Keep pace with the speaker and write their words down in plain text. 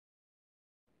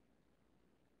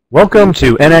Welcome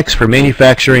to NX for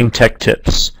Manufacturing Tech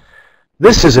Tips.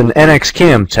 This is an NX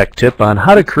CAM tech tip on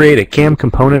how to create a CAM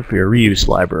component for your reuse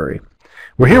library.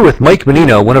 We're here with Mike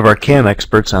Menino, one of our CAM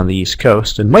experts on the East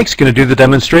Coast, and Mike's going to do the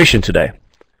demonstration today.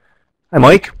 Hi,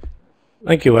 Mike.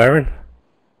 Thank you, Aaron.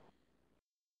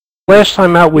 Last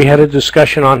time out, we had a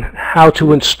discussion on how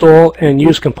to install and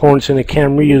use components in a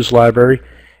CAM reuse library.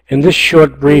 In this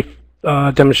short, brief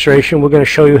demonstration, we're going to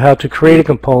show you how to create a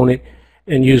component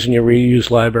and using your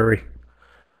reuse library.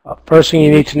 First thing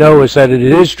you need to know is that it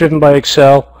is driven by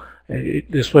Excel.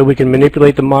 This way we can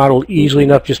manipulate the model easily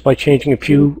enough just by changing a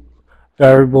few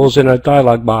variables in a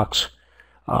dialog box.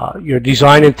 Your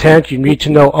design intent, you need to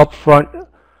know up front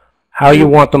how you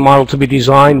want the model to be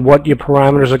designed, what your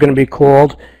parameters are going to be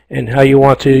called, and how you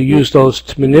want to use those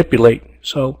to manipulate.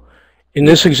 So in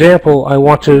this example, I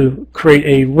want to create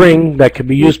a ring that can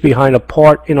be used behind a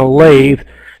part in a lathe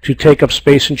to take up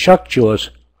space in chuck jaws.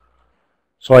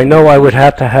 So I know I would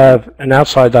have to have an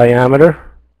outside diameter,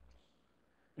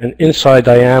 an inside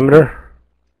diameter,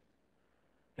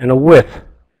 and a width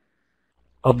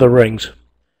of the rings.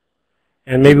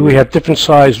 And maybe we have different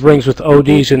size rings with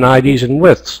ODs and IDs and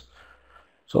widths.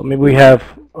 So maybe we have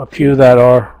a few that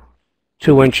are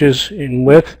 2 inches in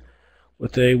width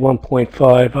with a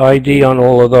 1.5 ID on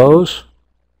all of those.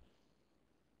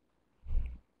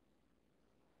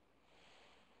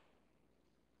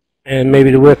 And maybe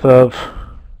the width of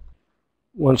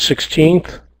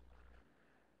 1/16,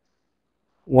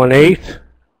 1/8,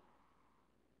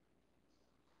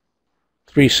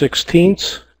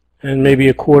 3/16, and maybe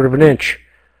 1/4 of an inch.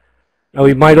 Now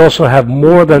we might also have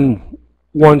more than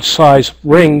one size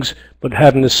rings, but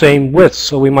having the same width.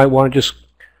 So we might want to just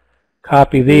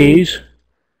copy these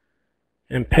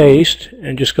and paste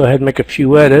and just go ahead and make a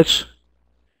few edits.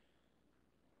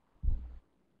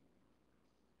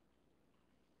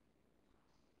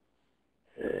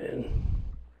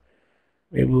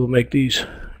 Maybe we'll make these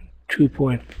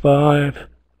 2.5.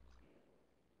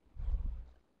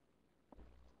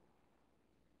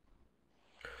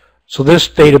 So this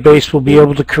database will be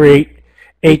able to create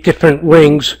 8 different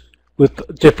rings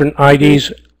with different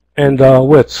IDs and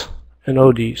widths and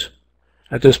ODs.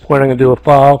 At this point, I'm going to do a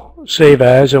file, save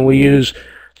as, and we use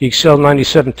the Excel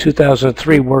 97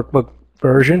 2003 workbook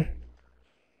version.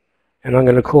 And I'm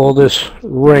going to call this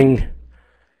ring.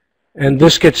 And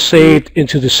this gets saved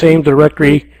into the same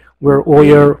directory where all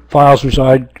your files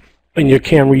reside in your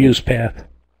CAM reuse path.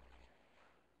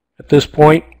 At this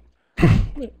point,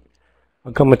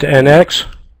 I'll come into NX,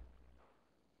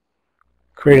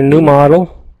 create a new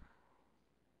model,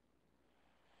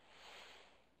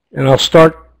 and I'll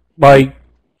start by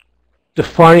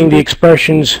defining the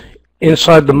expressions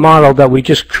inside the model that we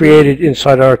just created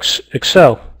inside our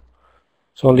Excel.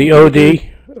 So on the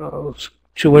OD,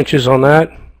 2 inches on that.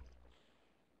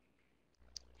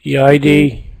 The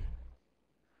ID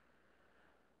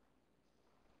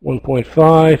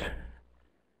 1.5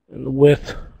 and the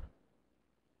width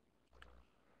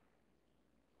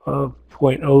of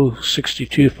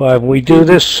 0.0625. And we do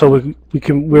this so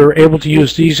we're able to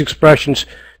use these expressions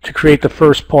to create the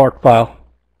first part file.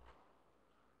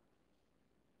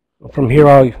 From here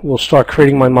I will start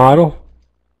creating my model,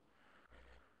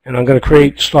 and I'm going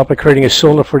to start by creating a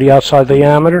cylinder for the outside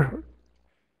diameter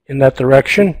in that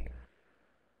direction.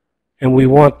 And we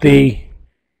want the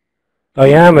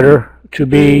diameter to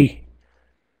be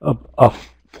a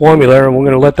formula, and we're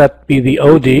going to let that be the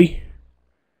OD.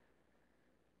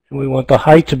 And we want the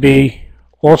height to be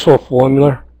also a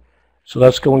formula, so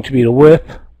that's going to be the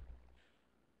width.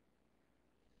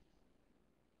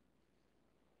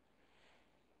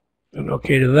 And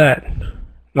OK to that.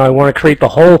 Now I want to create the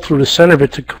hole through the center of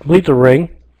it to complete the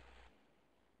ring.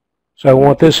 So I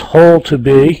want this hole to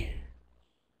be,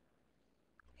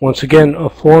 once again, a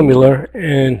formula,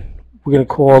 and we're going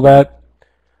to call that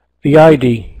the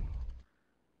ID.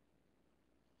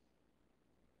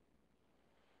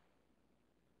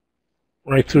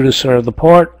 Right through the center of the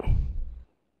part.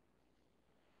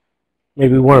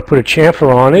 Maybe we want to put a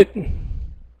chamfer on it. I'm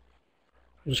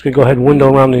just going to go ahead and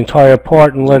window around the entire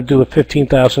part and let it do a 15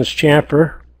 thousandths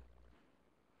chamfer.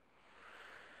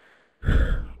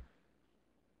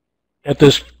 At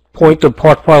this point, the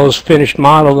part file is finished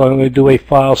modeled. I'm going to do a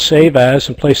file save as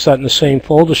and place that in the same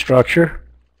folder structure.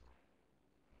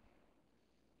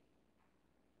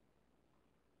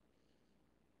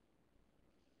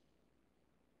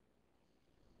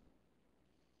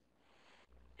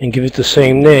 And give it the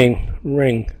same name,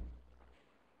 ring.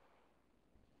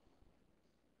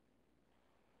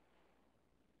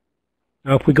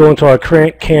 Now if we go into our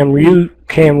CAM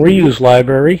reuse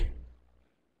library,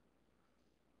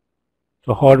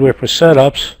 the hardware for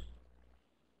setups,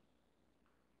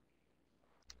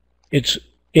 it's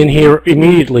in here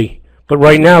immediately. But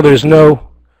right now there's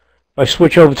no, if I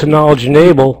switch over to knowledge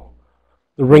enable,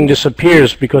 the ring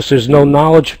disappears because there's no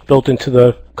knowledge built into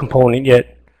the component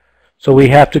yet. So we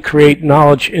have to create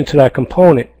knowledge into that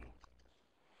component.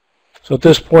 So at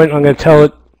this point I'm going to tell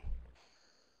it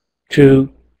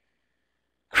to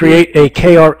create a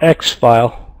KRX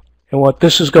file. And what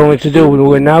this is going to do,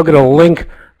 we're now going to link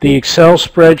the Excel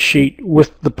spreadsheet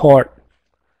with the part.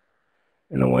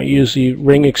 And I want to use the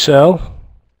ring Excel.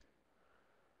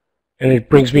 And it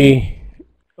brings me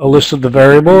a list of the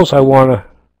variables. I want to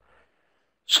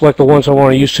select the ones I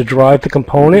want to use to drive the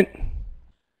component.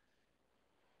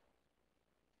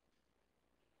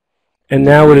 And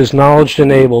now it is knowledge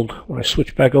enabled. When I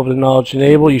switch back over to knowledge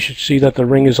enabled, you should see that the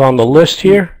ring is on the list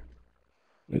here.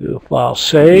 We do a file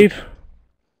save.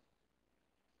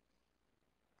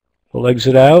 We'll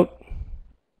exit out.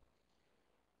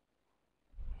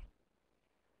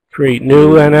 Create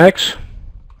new NX.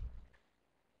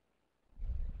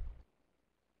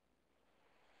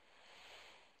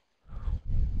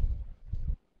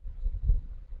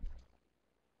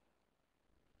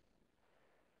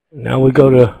 Now we go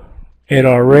to add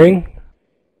our ring.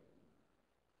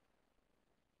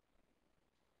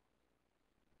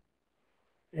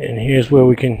 And here's where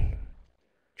we can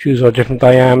choose our different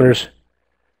diameters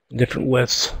and different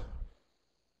widths.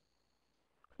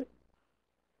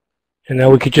 And now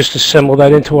we could just assemble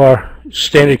that into our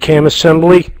standard CAM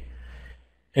assembly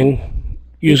and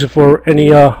use it for any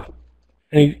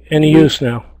use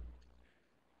now.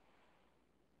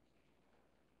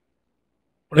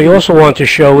 What I also want to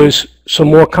show is some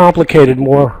more complicated,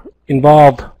 more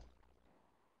involved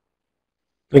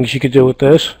things you could do with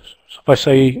this. So if I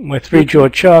say my 3-jaw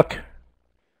chuck,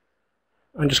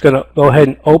 I'm just going to go ahead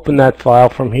and open that file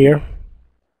from here.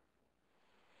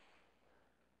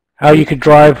 How you could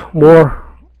drive more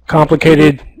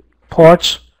complicated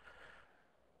parts.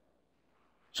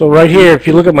 So right here, if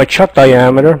you look at my chuck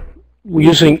diameter, we're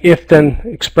using if-then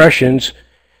expressions.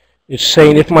 It's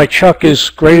saying if my chuck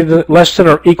is less than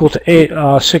or equal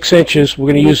to 6 inches,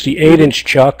 we're going to use the 8-inch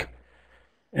chuck.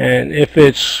 And if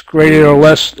it's greater or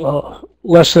less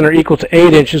than or equal to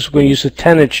 8 inches, we're going to use the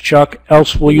 10-inch chuck,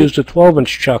 else we'll use the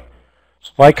 12-inch chuck.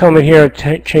 So if I come in here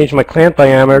and change my clamp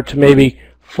diameter to maybe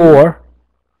 4,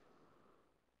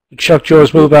 the chuck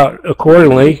jaws move out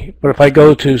accordingly. But if I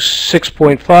go to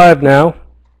 6.5 now,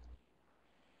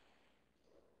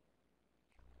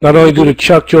 not only do the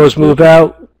chuck jaws move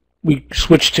out, we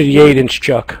switch to the 8-inch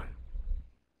chuck.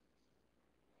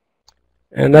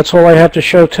 And that's all I have to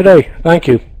show today. Thank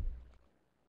you.